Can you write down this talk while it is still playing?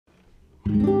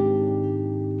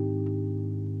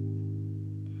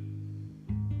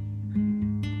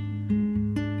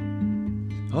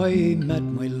I met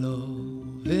my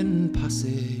love in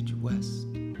Passage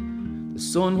West. The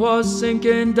sun was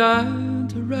sinking down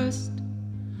to rest.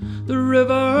 The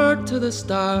river to the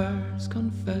stars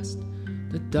confessed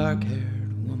the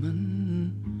dark-haired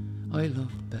woman I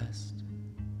loved best.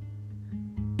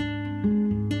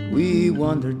 We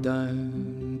wandered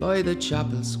down by the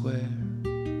chapel square.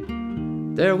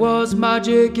 There was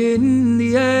magic in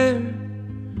the air,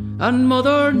 and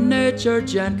Mother Nature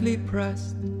gently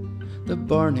pressed the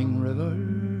burning river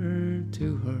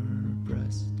to her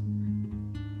breast.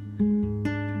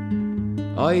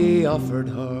 I offered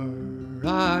her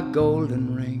a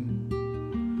golden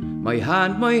ring, my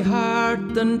hand, my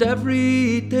heart, and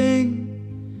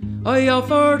everything. I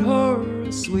offered her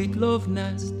a sweet love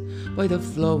nest by the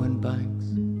flowing banks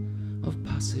of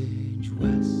Passage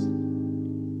West.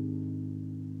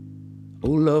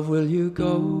 Oh love, will you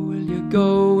go, will you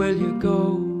go, will you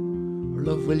go? Or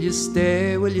love, will you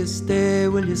stay, will you stay,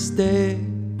 will you stay?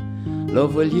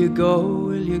 Love, will you go,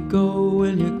 will you go,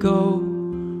 will you go?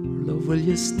 Or love, will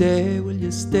you stay, will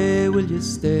you stay, will you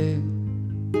stay?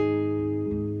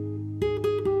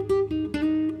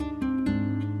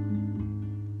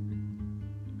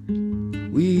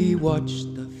 We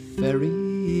watched the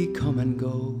ferry come and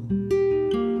go.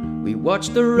 We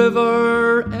watched the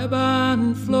river ebb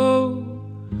and flow.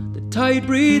 The tide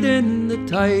breathe in, the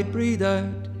tide breathe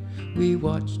out. We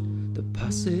watched the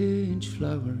passage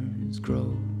flowers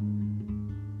grow.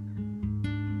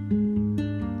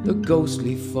 The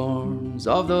ghostly forms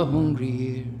of the hungry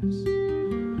years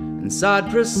in sad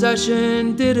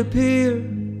procession did appear,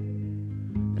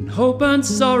 and hope and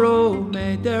sorrow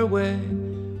made their way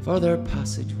for their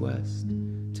passage west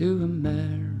to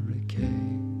America.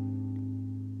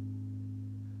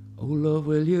 Oh love,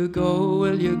 will you go,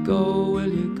 will you go,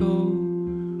 will you go?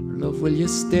 Love, will you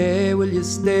stay, will you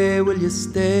stay, will you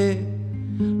stay?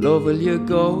 Love, will you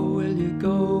go, will you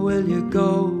go, will you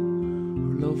go?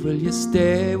 Love, will you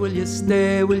stay, will you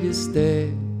stay, will you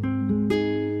stay?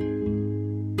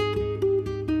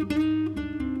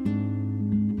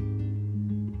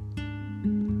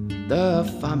 The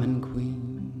famine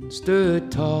queen stood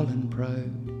tall and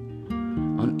proud.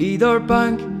 On either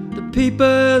bank the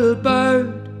people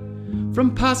bowed.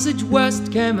 From Passage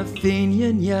West came a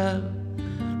Fenian yell: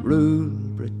 rule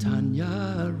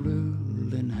Britannia,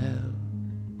 rule in hell.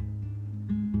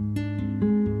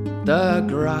 The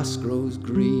grass grows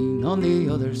green on the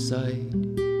other side,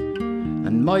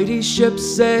 and mighty ships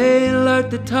sail out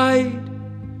the tide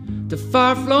to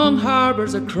far-flung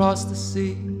harbours across the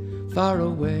sea, far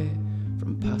away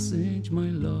from Passage, my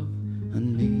love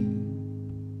and me.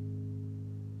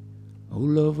 Oh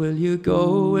love, will you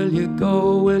go, will you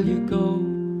go, will you go?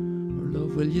 Or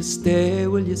love, will you stay,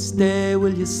 will you stay,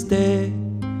 will you stay?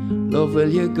 Love, will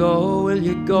you go, will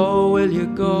you go, will you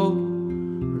go?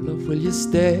 Or love, will you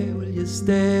stay, will you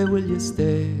stay, will you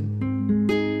stay?